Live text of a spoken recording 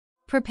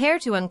Prepare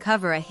to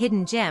uncover a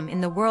hidden gem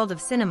in the world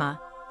of cinema,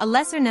 a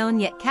lesser-known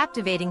yet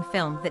captivating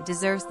film that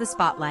deserves the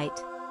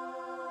spotlight.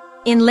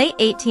 In late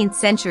 18th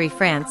century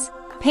France,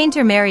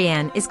 painter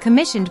Marianne is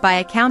commissioned by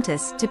a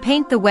countess to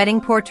paint the wedding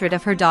portrait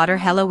of her daughter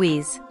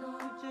Heloise.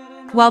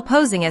 While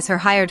posing as her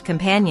hired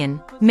companion,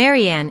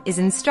 Marianne is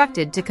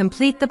instructed to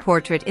complete the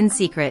portrait in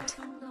secret.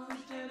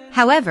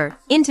 However,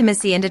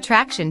 intimacy and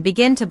attraction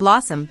begin to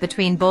blossom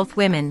between both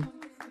women.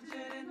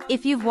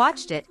 If you've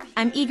watched it,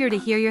 I'm eager to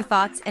hear your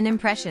thoughts and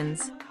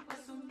impressions.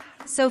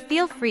 So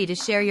feel free to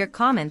share your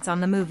comments on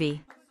the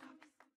movie.